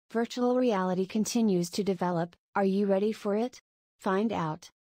Virtual reality continues to develop. Are you ready for it? Find out.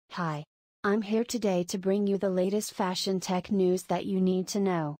 Hi. I'm here today to bring you the latest fashion tech news that you need to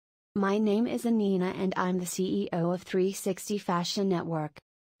know. My name is Anina and I'm the CEO of 360 Fashion Network.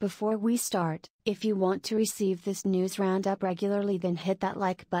 Before we start, if you want to receive this news roundup regularly, then hit that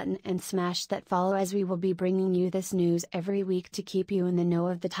like button and smash that follow, as we will be bringing you this news every week to keep you in the know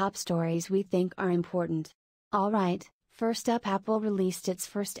of the top stories we think are important. Alright, first up, Apple released its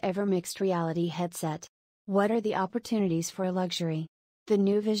first ever mixed reality headset. What are the opportunities for luxury? The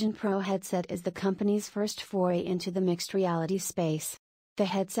new Vision Pro headset is the company's first foray into the mixed reality space. The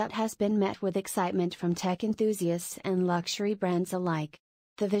headset has been met with excitement from tech enthusiasts and luxury brands alike.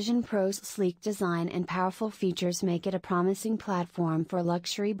 The Vision Pro's sleek design and powerful features make it a promising platform for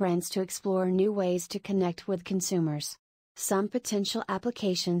luxury brands to explore new ways to connect with consumers. Some potential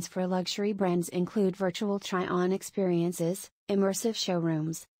applications for luxury brands include virtual try-on experiences, immersive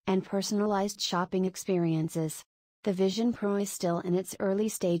showrooms, and personalized shopping experiences. The Vision Pro is still in its early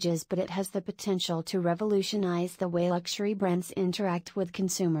stages, but it has the potential to revolutionize the way luxury brands interact with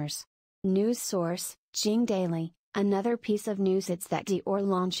consumers. News source, Jing Daily. Another piece of news, it's that Dior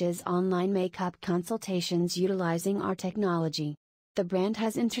launches online makeup consultations utilizing our technology. The brand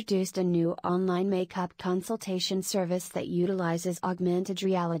has introduced a new online makeup consultation service that utilizes augmented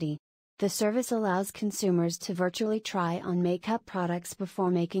reality. The service allows consumers to virtually try on makeup products before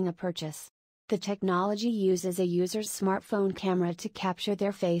making a purchase. The technology uses a user's smartphone camera to capture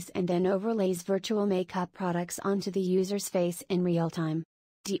their face and then overlays virtual makeup products onto the user's face in real time.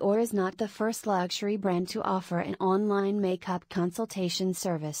 Dior is not the first luxury brand to offer an online makeup consultation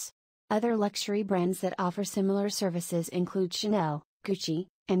service. Other luxury brands that offer similar services include Chanel, Gucci,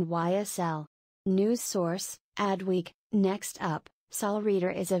 and YSL. News source, Adweek. Next up, Sol Reader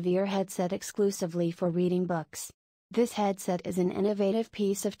is a VR headset exclusively for reading books. This headset is an innovative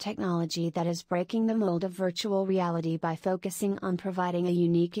piece of technology that is breaking the mold of virtual reality by focusing on providing a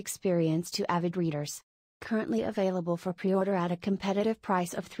unique experience to avid readers. Currently available for pre-order at a competitive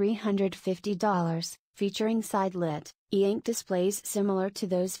price of $350, featuring side-lit, e-ink displays similar to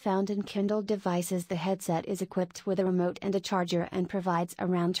those found in Kindle devices. The headset is equipped with a remote and a charger and provides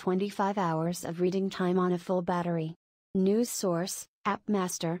around 25 hours of reading time on a full battery. News source,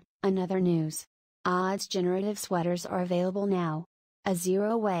 AppMaster. Another news. Odds generative sweaters are available now. A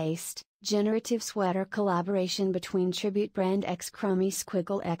zero-waste, generative sweater collaboration between tribute brand X Chromie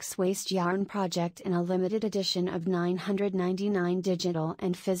Squiggle X Waste Yarn Project in a limited edition of 999 digital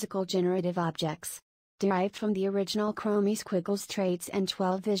and physical generative objects. Derived from the original Chromie Squiggle's traits and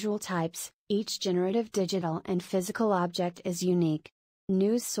 12 visual types, each generative digital and physical object is unique.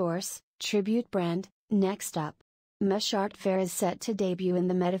 News source, tribute brand. Next up. Mesh Art Fair is set to debut in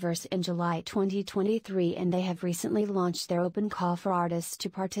the metaverse in July 2023, and they have recently launched their open call for artists to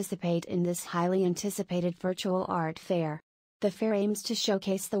participate in this highly anticipated virtual art fair. The fair aims to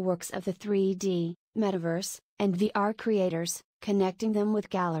showcase the works of the 3D, metaverse, and VR creators, connecting them with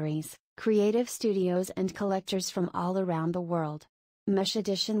galleries, creative studios and collectors from all around the world. Mesh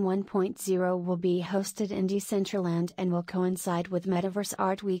Edition 1.0 will be hosted in Decentraland and will coincide with Metaverse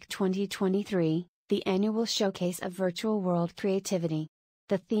Art Week 2023. The annual showcase of virtual world creativity.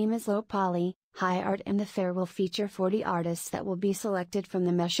 The theme is low poly, high art, and the fair will feature 40 artists that will be selected from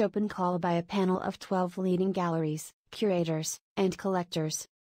the Mesh Open Call by a panel of 12 leading galleries, curators, and collectors.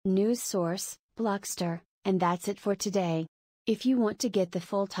 News source, Blockster. And that's it for today. If you want to get the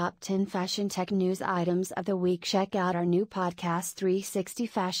full top 10 fashion tech news items of the week, check out our new podcast 360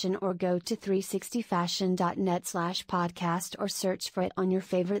 Fashion, or go to 360fashion.net/podcast or search for it on your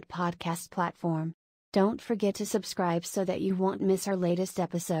favorite podcast platform. Don't forget to subscribe so that you won't miss our latest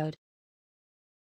episode.